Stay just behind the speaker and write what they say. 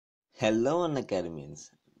Hello, Unacademians.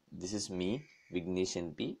 This is me, Vighnesh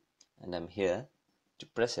Np, and I'm here to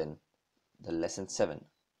present the lesson 7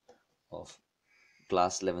 of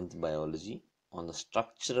class 11th biology on the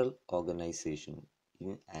structural organization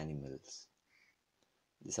in animals.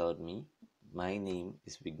 This is about me. My name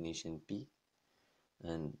is Vighnesh Np,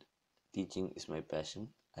 and teaching is my passion.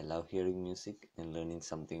 I love hearing music and learning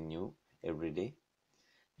something new every day.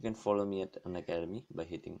 You can follow me at Unacademy by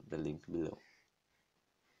hitting the link below.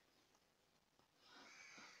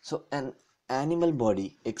 So, an animal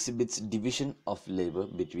body exhibits division of labor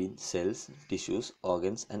between cells, tissues,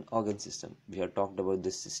 organs, and organ system. We have talked about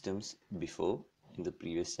these systems before in the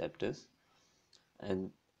previous chapters. And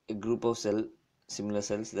a group of similar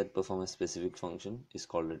cells that perform a specific function is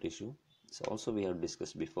called a tissue. So, also we have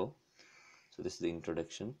discussed before. So, this is the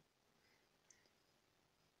introduction.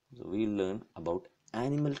 So, we will learn about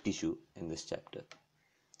animal tissue in this chapter.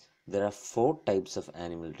 There are 4 types of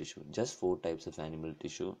animal tissue, just 4 types of animal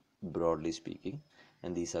tissue, broadly speaking,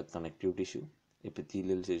 and these are connective tissue,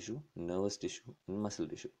 epithelial tissue, nervous tissue, and muscle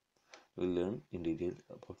tissue. We'll learn in detail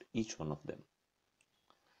about each one of them.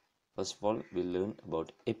 First of all, we'll learn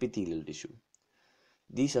about epithelial tissue.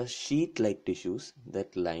 These are sheet-like tissues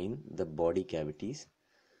that line the body cavities,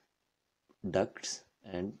 ducts,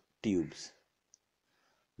 and tubes.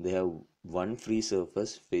 They have one free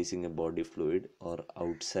surface facing a body fluid or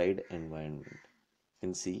outside environment. You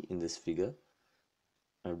can see in this figure,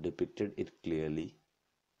 I've depicted it clearly.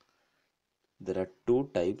 There are 2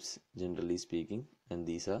 types generally speaking, and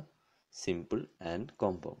these are simple and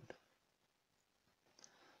compound.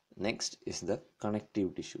 Next is the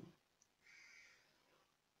connective tissue.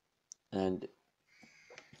 And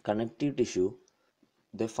connective tissue,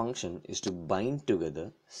 their function is to bind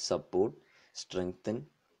together, support, strengthen,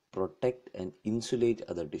 protect, and insulate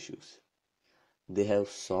other tissues. They have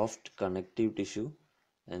soft connective tissue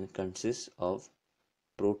and consist of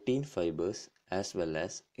protein fibers as well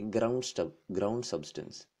as a ground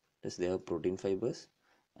substance. Yes, they have protein fibers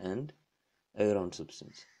and a ground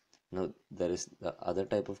substance. Now there is the other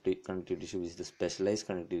type of connective tissue, which is the specialized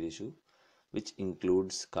connective tissue, which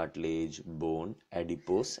includes cartilage, bone,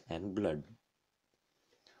 adipose, and blood.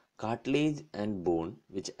 Cartilage and bone,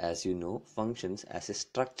 which as you know functions as a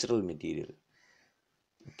structural material.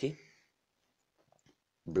 Okay.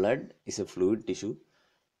 Blood is a fluid tissue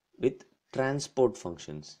with transport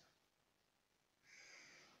functions.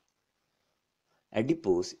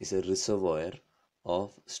 Adipose is a reservoir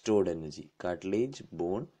of stored energy. Cartilage,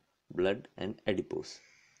 bone, blood, and adipose.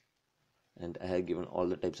 And I have given all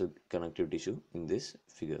the types of connective tissue in this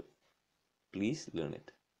figure. Please learn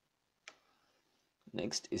it.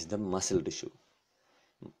 Next is the muscle tissue.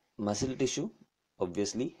 Muscle tissue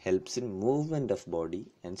obviously helps in movement of body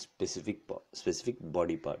and specific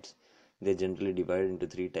body parts. They are generally divided into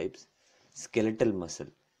 3 types. Skeletal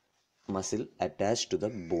muscle attached to the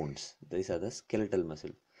bones. These are the skeletal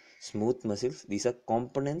muscle. Smooth muscles, these are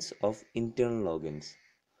components of internal organs,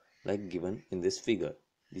 like given in this figure.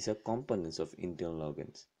 These are components of internal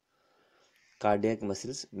organs. Cardiac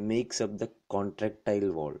muscles makes up the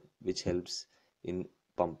contractile wall, which helps in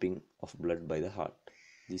pumping of blood by the heart.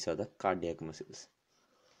 These are the cardiac muscles.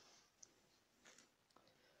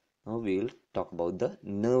 Now we will talk about the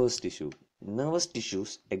nervous tissue. Nervous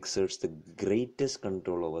tissues exerts the greatest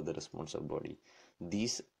control over the response of body.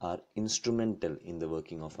 These are instrumental in the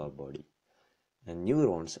working of our body. And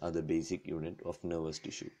neurons are the basic unit of nervous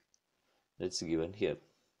tissue. That's given here.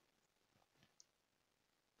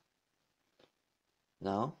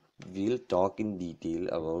 Now we'll talk in detail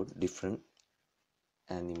about different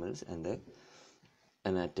animals and their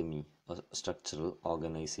anatomy or structural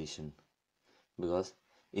organization, because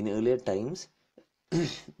in earlier times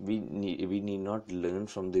we need not learn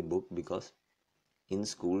from the book, because in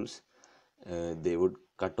schools they would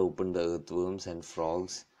cut open the earthworms and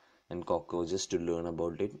frogs and cockroaches to learn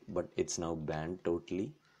about it, but it's now banned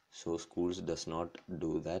totally, so schools does not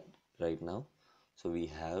do that right now. So we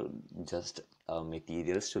have just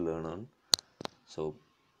materials to learn on. So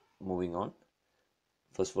moving on,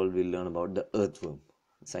 first of all we'll learn about the earthworm.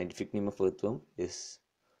 The scientific name of earthworm is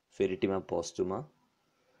Ferritima postuma,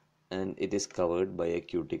 and it is covered by a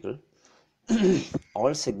cuticle.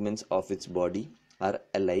 All segments of its body are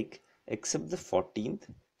alike except the 14th,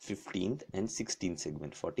 15th and 16th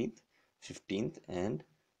segment. 14th, 15th and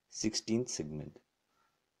 16th segment,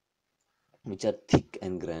 which are thick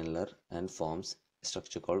and granular and forms a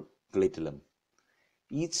structure called clitellum.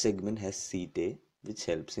 Each segment has setae, which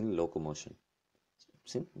helps in locomotion,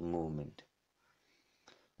 helps in movement.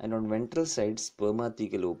 And on ventral side,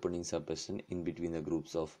 spermathecal openings are present in between the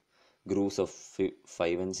grooves of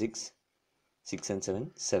 5 and 6. 6 and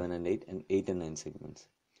 7, 7 and 8, and 8 and 9 segments.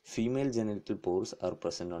 Female genital pores are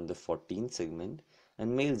present on the 14th segment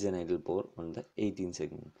and male genital pore on the 18th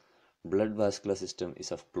segment. Blood vascular system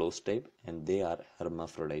is of closed type and they are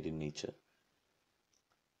hermaphrodite in nature.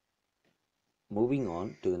 Moving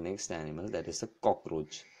on to the next animal, that is the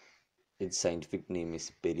cockroach. Its scientific name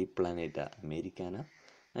is Periplaneta americana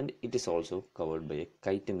and it is also covered by a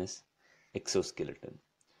chitinous exoskeleton.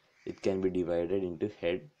 It can be divided into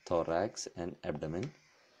head, thorax and abdomen.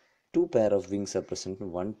 Two pair of wings are present,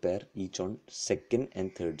 one pair each on second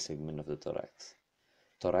and third segment of the thorax.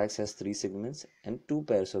 Thorax has 3 segments and 2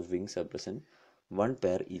 pairs of wings are present, one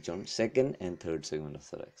pair each on second and third segment of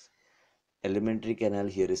thorax. Alimentary canal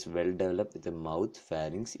here is well developed with a mouth,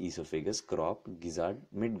 pharynx, esophagus, crop, gizzard,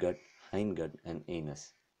 midgut, hindgut and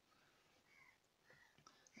anus.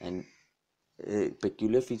 And a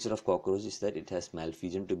peculiar feature of cockroach is that it has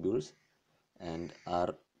malphizian tubules and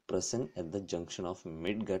are present at the junction of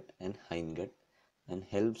midgut and hindgut and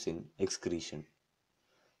helps in excretion.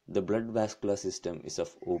 The blood vascular system is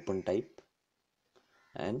of open type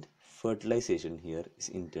and fertilization here is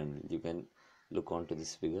internal. You can look onto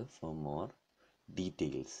this figure for more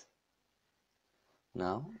details.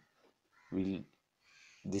 Now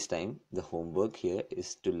this time the homework here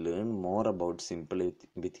is to learn more about simple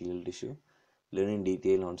epithelial tissue, learn in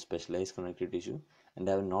detail on specialized connective tissue, and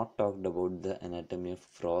I have not talked about the anatomy of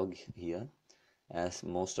frog here as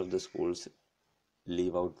most of the schools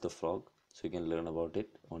leave out the frog, so you can learn about it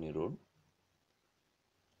on your own.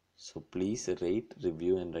 So please rate,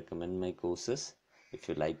 review and recommend my courses if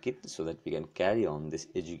you like it, so that we can carry on this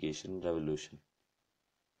education revolution.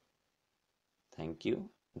 Thank you.